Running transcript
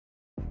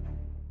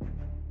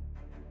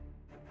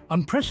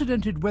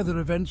Unprecedented weather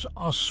events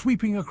are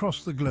sweeping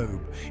across the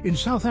globe. In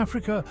South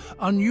Africa,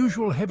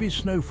 unusual heavy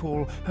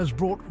snowfall has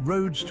brought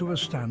roads to a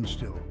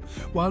standstill,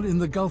 while in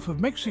the Gulf of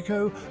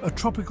Mexico, a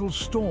tropical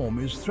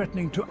storm is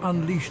threatening to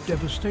unleash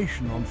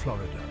devastation on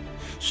Florida.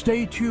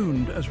 Stay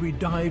tuned as we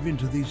dive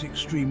into these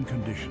extreme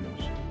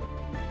conditions.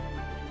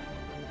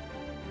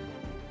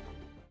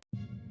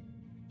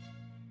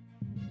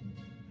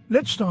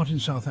 Let's start in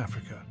South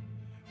Africa,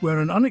 where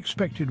an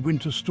unexpected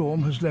winter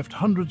storm has left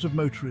hundreds of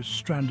motorists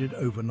stranded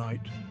overnight.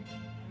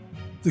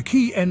 The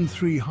key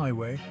N3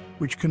 highway,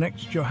 which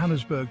connects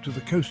Johannesburg to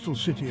the coastal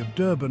city of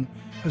Durban,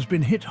 has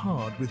been hit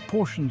hard, with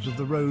portions of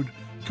the road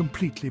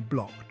completely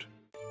blocked.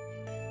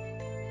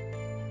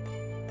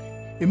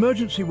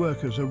 Emergency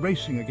workers are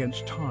racing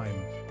against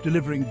time,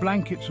 delivering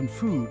blankets and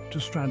food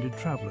to stranded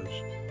travellers.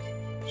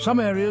 Some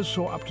areas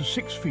saw up to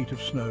 6 feet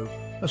of snow,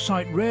 a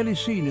sight rarely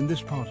seen in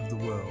this part of the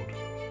world.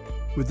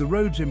 With the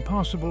roads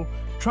impassable,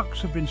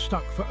 trucks have been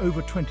stuck for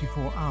over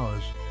 24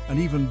 hours, and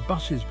even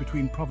buses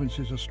between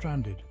provinces are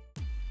stranded.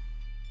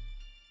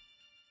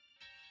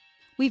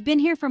 We've been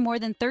here for more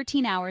than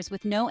 13 hours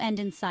with no end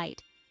in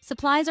sight.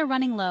 Supplies are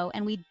running low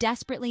and we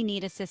desperately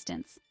need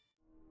assistance.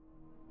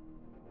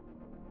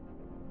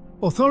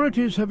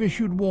 Authorities have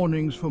issued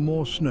warnings for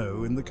more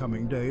snow in the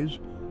coming days,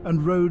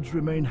 and roads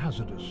remain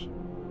hazardous.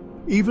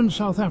 Even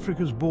South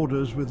Africa's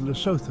borders with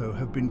Lesotho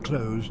have been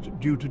closed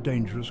due to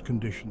dangerous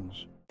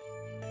conditions.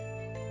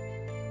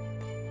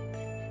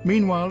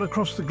 Meanwhile,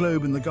 across the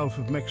globe in the Gulf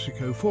of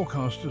Mexico,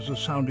 forecasters are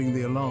sounding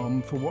the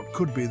alarm for what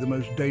could be the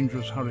most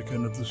dangerous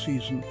hurricane of the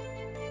season.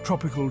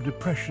 Tropical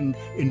depression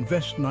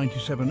Invest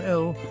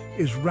 97L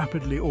is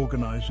rapidly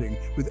organizing,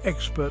 with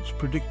experts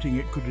predicting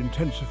it could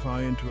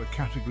intensify into a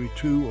Category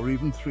 2 or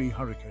even 3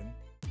 hurricane.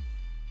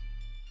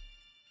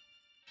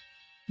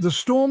 The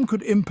storm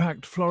could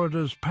impact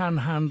Florida's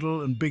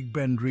Panhandle and Big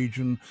Bend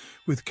region,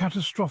 with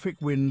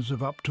catastrophic winds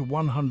of up to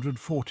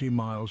 140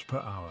 miles per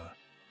hour.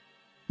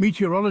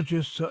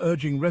 Meteorologists are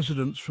urging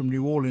residents from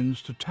New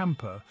Orleans to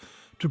Tampa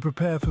to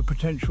prepare for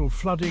potential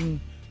flooding,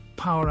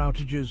 power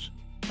outages,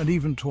 and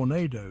even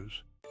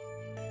tornadoes.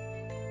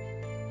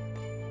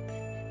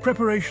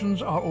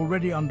 Preparations are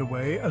already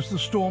underway as the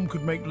storm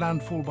could make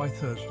landfall by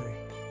Thursday.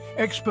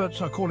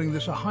 Experts are calling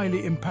this a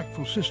highly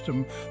impactful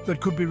system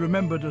that could be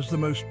remembered as the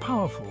most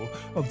powerful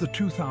of the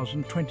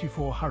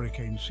 2024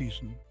 hurricane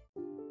season.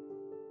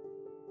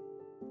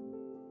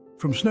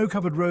 From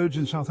snow-covered roads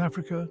in South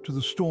Africa to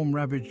the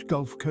storm-ravaged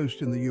Gulf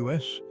Coast in the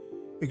US,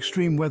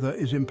 extreme weather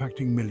is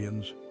impacting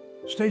millions.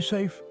 Stay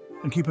safe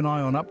and keep an eye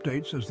on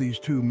updates as these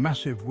two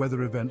massive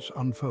weather events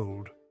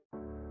unfold.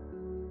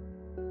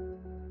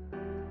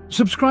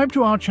 Subscribe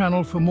to our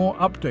channel for more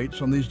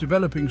updates on these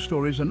developing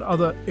stories and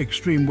other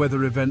extreme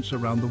weather events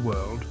around the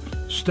world.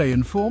 Stay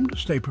informed,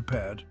 stay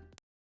prepared.